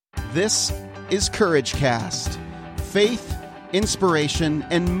This is Courage Cast. Faith, inspiration,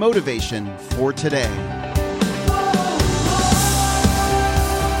 and motivation for today.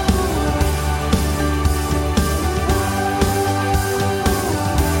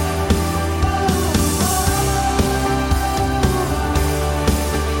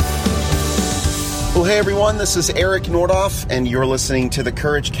 Well, hey everyone, this is Eric Nordoff, and you're listening to the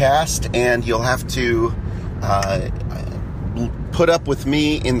Courage Cast, and you'll have to put up with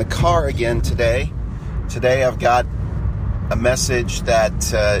me in the car again today. Today I've got a message that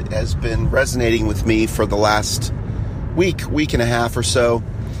has been resonating with me for the last week and a half or so,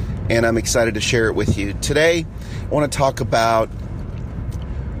 and I'm excited to share it with you. Today I want to talk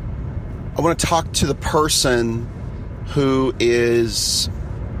to the person who is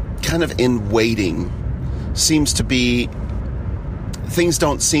kind of in waiting. Things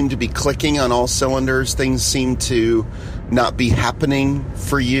don't seem to be clicking on all cylinders. Things seem to not be happening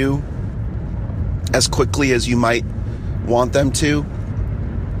for you as quickly as you might want them to.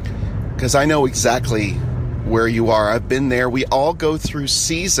 Because I know exactly where you are. I've been there. We all go through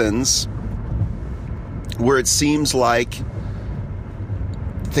seasons where it seems like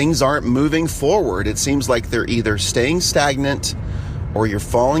things aren't moving forward. It seems like they're either staying stagnant, or you're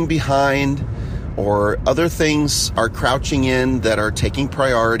falling behind, or other things are crouching in that are taking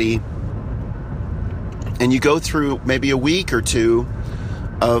priority. And you go through maybe a week or two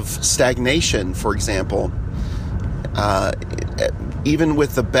of stagnation, for example. Even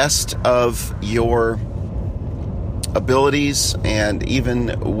with the best of your abilities and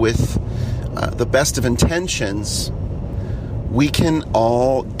even with the best of intentions, we can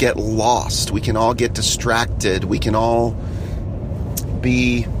all get lost. We can all get distracted. We can all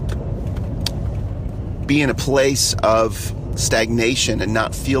be in a place of stagnation and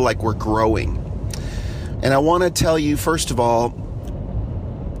not feel like we're growing. And I want to tell you, first of all,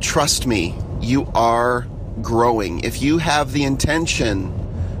 trust me, you are growing. If you have the intention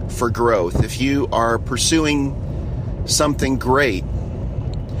for growth, if you are pursuing something great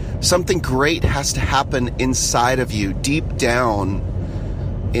has to happen inside of you, deep down.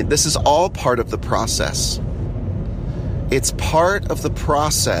 This is all part of the process. It's part of the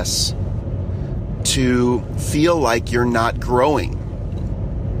process to feel like you're not growing.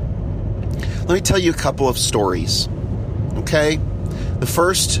 Let me tell you a couple of stories, okay? The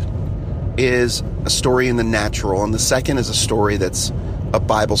first is a story in the natural, and the second is a story that's a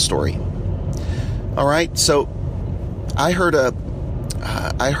Bible story. All right, so I heard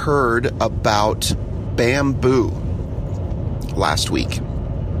about bamboo last week,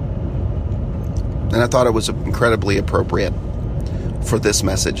 and I thought it was incredibly appropriate for this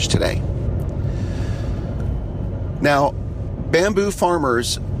message today. Now, bamboo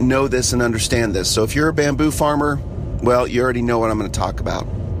farmers know this and understand this. So if you're a bamboo farmer, well, you already know what I'm going to talk about.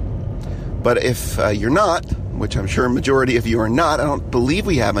 But if you're not, which I'm sure a majority of you are not, I don't believe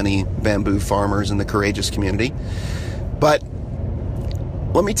we have any bamboo farmers in the Courageous community. But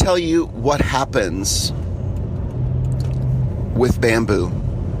let me tell you what happens with bamboo.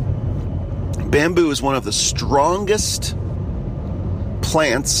 Bamboo is one of the strongest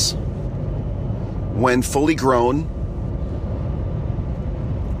plants when fully grown.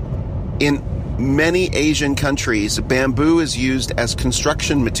 In many Asian countries, bamboo is used as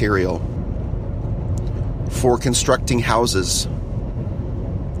construction material for constructing houses.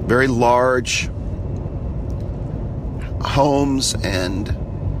 Very large homes and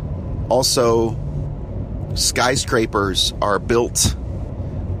also skyscrapers are built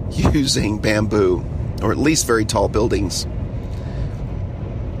using bamboo, or at least very tall buildings.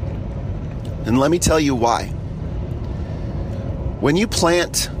 And let me tell you why. When you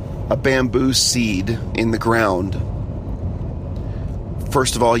plant a bamboo seed in the ground,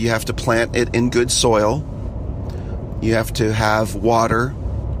 first of all, you have to plant it in good soil. You have to have water,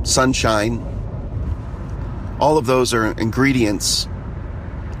 sunshine. All of those are ingredients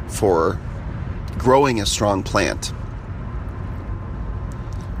for growing a strong plant.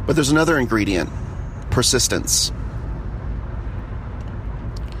 But there's another ingredient: persistence.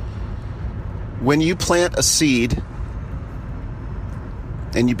 When you plant a seed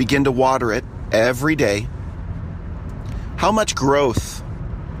and you begin to water it every day, how much will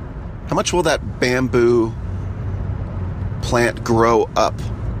that bamboo plant grow up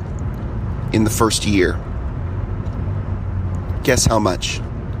in the first year? Guess how much?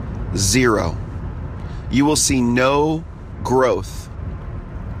 0. You will see no growth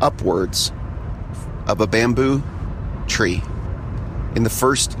upwards of a bamboo tree in the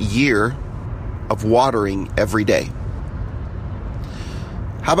first year of watering every day.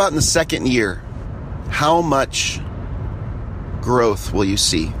 How about in the second year? How much growth will you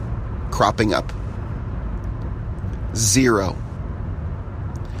see? cropping up. 0.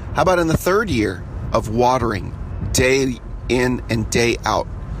 How about in the 3rd year of watering, day in and day out?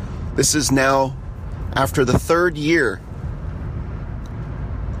 This is now after the 3rd year,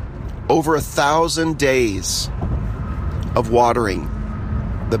 over 1,000 days of watering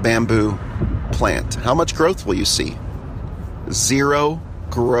the bamboo plant. How much growth will you see? 0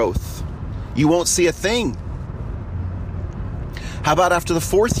 growth. You won't see a thing. How about after the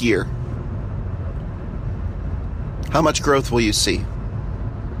 4th year? How much growth will you see?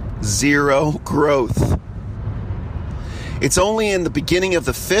 0 growth. It's only in the beginning of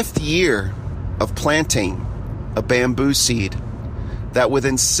the 5th year of planting a bamboo seed that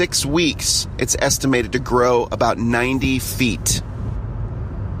within 6 weeks, it's estimated to grow about 90 feet.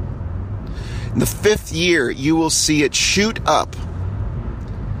 In the 5th year, you will see it shoot up,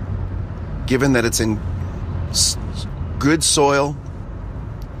 given that it's in good soil,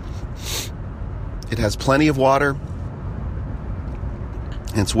 it has plenty of water,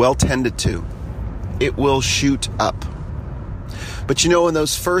 and it's well tended to. It will shoot up. But in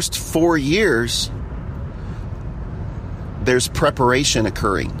those first 4 years, there's preparation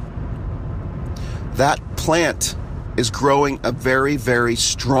occurring. That plant is growing a very, very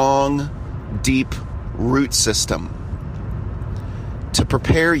strong, deep root system to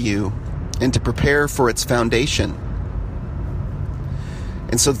prepare you and to prepare for its foundation.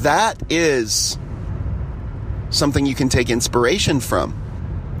 And so that is something you can take inspiration from.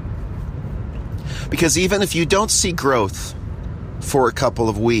 Because even if you don't see growth for a couple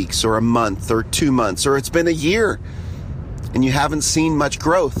of weeks or a month or 2 months, or it's been a year and you haven't seen much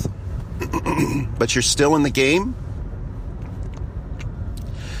growth, but you're still in the game,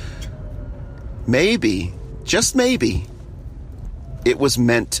 maybe, just maybe, it was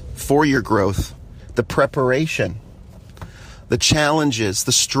meant for your growth. The preparation, the challenges,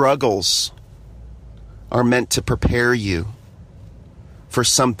 the struggles are meant to prepare you for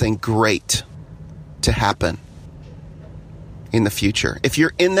something great to happen in the future. If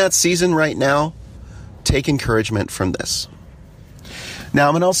you're in that season right now, take encouragement from this. Now,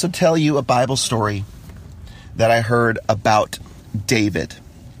 I'm going to also tell you a Bible story that I heard about David.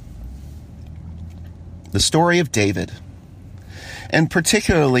 The story of David. And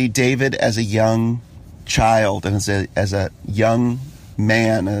particularly David as a young child and as a young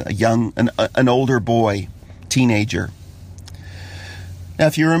man, an older boy, teenager. Now,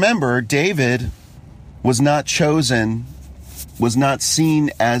 if you remember, David was not seen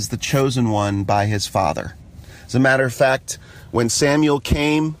as the chosen one by his father. As a matter of fact, when Samuel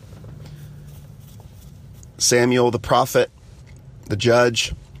came, Samuel the prophet, the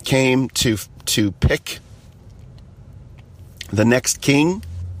judge, came to pick the next king,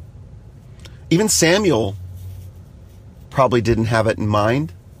 even Samuel probably didn't have it in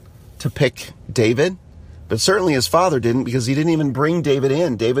mind to pick David, but certainly his father didn't, because he didn't even bring David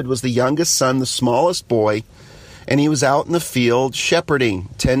in. David was the youngest son, the smallest boy, and he was out in the field shepherding,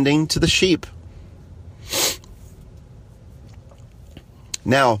 tending to the sheep.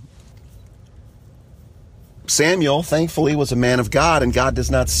 Now, Samuel, thankfully, was a man of God, and God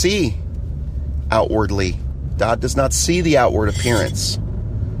does not see outwardly. God does not see the outward appearance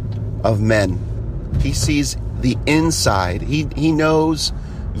of men. He sees the inside. He knows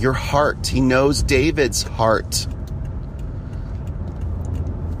your heart. He knows David's heart.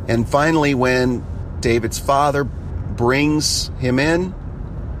 And finally, when David's father brings him in,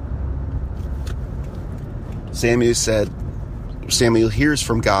 Samuel hears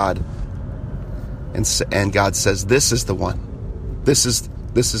from God, and God says, "This is the one. This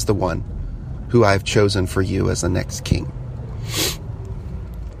is the one who I've chosen for you as the next king."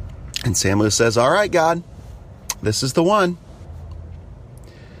 And Samuel says, "All right, God, this is the one."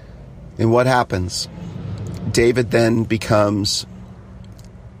 And what happens? David then becomes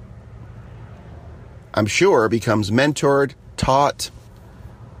mentored, taught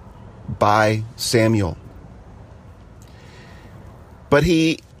by Samuel. But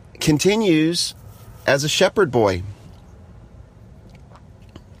he continues as a shepherd boy.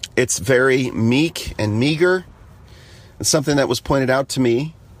 It's very meek and meager. And something that was pointed out to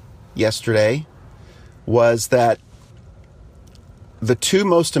me yesterday was that the two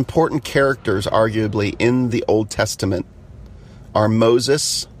most important characters, arguably, in the Old Testament are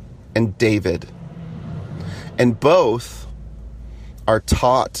Moses and David. And both are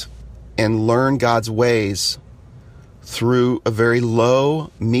taught and learn God's ways through a very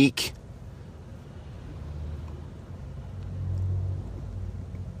low, meek,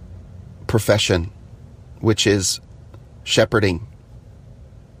 profession, which is shepherding.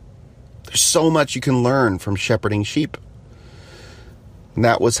 There's so much you can learn from shepherding sheep. And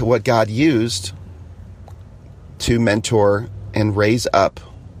that was what God used to mentor and raise up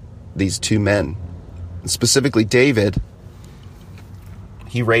these two men. Specifically David,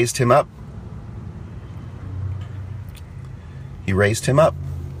 he raised him up. He raised him up.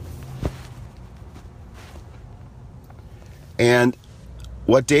 And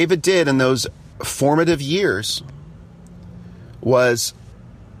what David did in those formative years was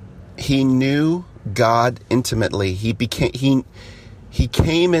he knew God intimately. He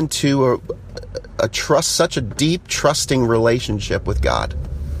came into such a deep, trusting relationship with God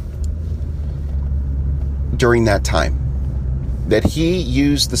during that time that he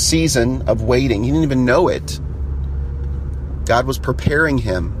used the season of waiting. He didn't even know it. God was preparing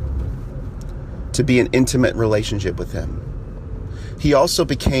him to be an intimate relationship with him. He also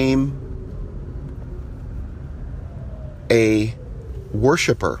became a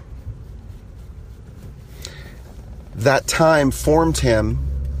worshiper. That time formed him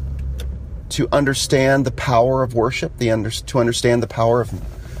to understand the power of worship, to understand the power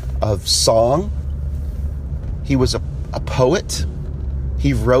of song. He was a poet.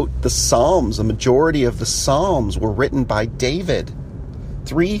 He wrote the Psalms. A majority of the Psalms were written by David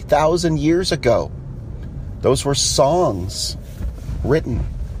 3,000 years ago. Those were songs written.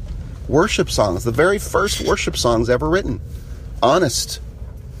 Worship songs. The very first worship songs ever written. Honest,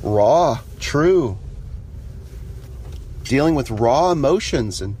 raw, true. Dealing with raw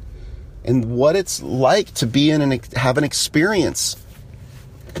emotions and what it's like to be have an experience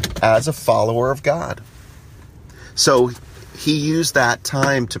as a follower of God. So he used that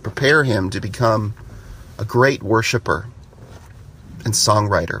time to prepare him to become a great worshiper and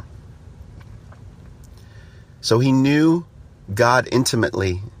songwriter. So he knew God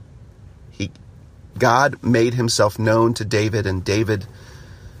intimately. God made himself known to David, and David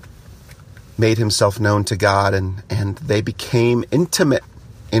made himself known to God, and they became intimate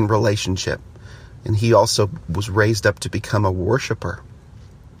in relationship. And he also was raised up to become a worshiper.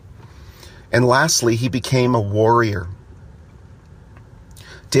 And lastly, he became a warrior.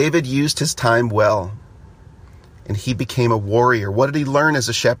 David used his time well, and he became a warrior. What did he learn as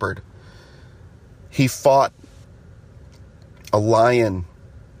a shepherd? He fought a lion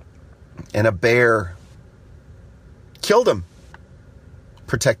and a bear, killed him,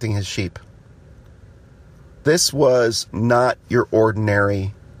 protecting his sheep. This was not your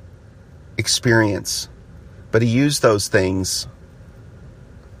ordinary experience, but he used those things.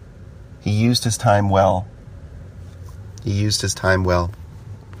 He used his time well. He used his time well.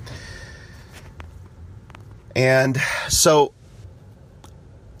 And so,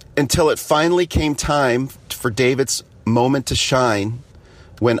 until it finally came time for David's moment to shine,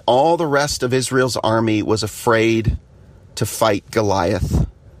 when all the rest of Israel's army was afraid to fight Goliath,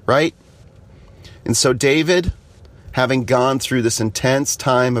 right? And so David, having gone through this intense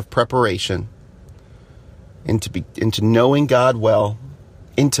time of preparation into knowing God well,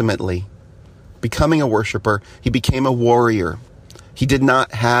 intimately, becoming a worshiper, he became a warrior. He did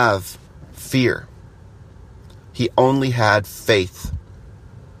not have fear. He only had faith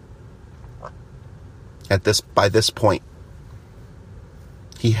by this point.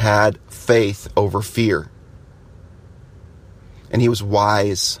 He had faith over fear. And he was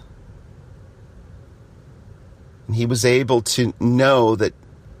wise. And he was able to know that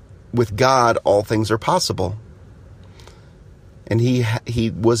with God, all things are possible. And he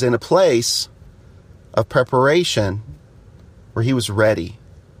was in a place of preparation where he was ready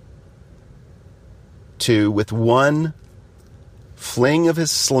to, with one fling of his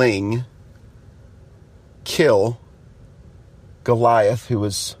sling, kill Goliath, who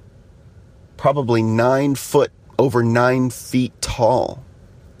was probably over 9 feet tall.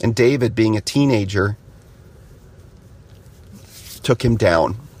 And David, being a teenager, took him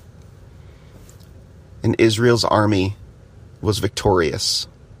down. And Israel's army was victorious.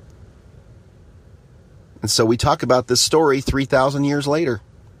 And so we talk about this story 3,000 years later.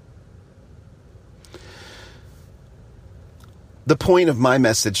 The point of my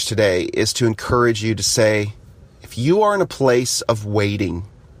message today is to encourage you to say, if you are in a place of waiting,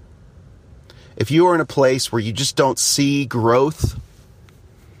 if you are in a place where you just don't see growth,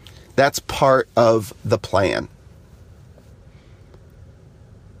 that's part of the plan.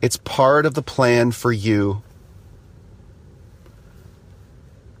 It's part of the plan for you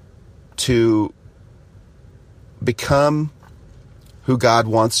to become who God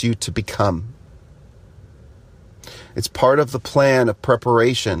wants you to become. It's part of the plan of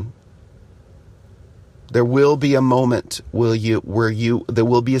preparation. There will be a moment there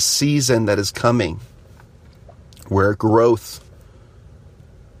will be a season that is coming where growth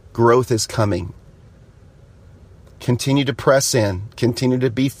is coming. Continue to press in. Continue to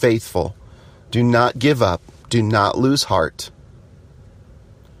be faithful. Do not give up. Do not lose heart.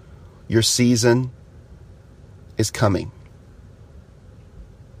 Your season is coming.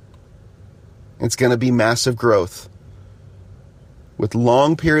 It's going to be massive growth. With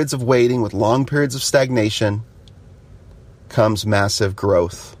long periods of waiting, with long periods of stagnation, comes massive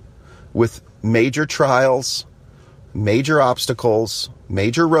growth. With major trials, major obstacles,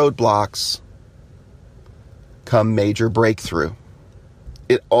 major roadblocks, come major breakthrough.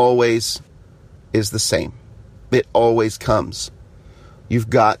 It always is the same. It always comes. You've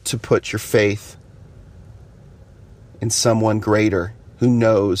got to put your faith in someone greater who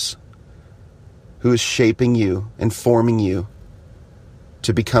knows, who is shaping you and forming you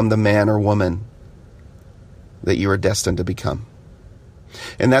to become the man or woman that you are destined to become.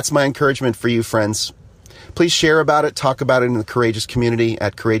 And that's my encouragement for you, friends. Please share about it, talk about it in the Courageous Community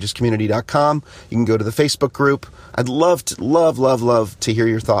at courageouscommunity.com. You can go to the Facebook group. I'd love to hear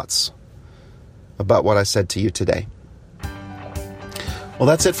your thoughts about what I said to you today. Well,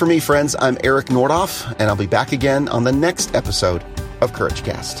 that's it for me, friends. I'm Eric Nordoff, and I'll be back again on the next episode of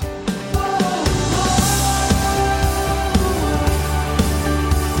CourageCast.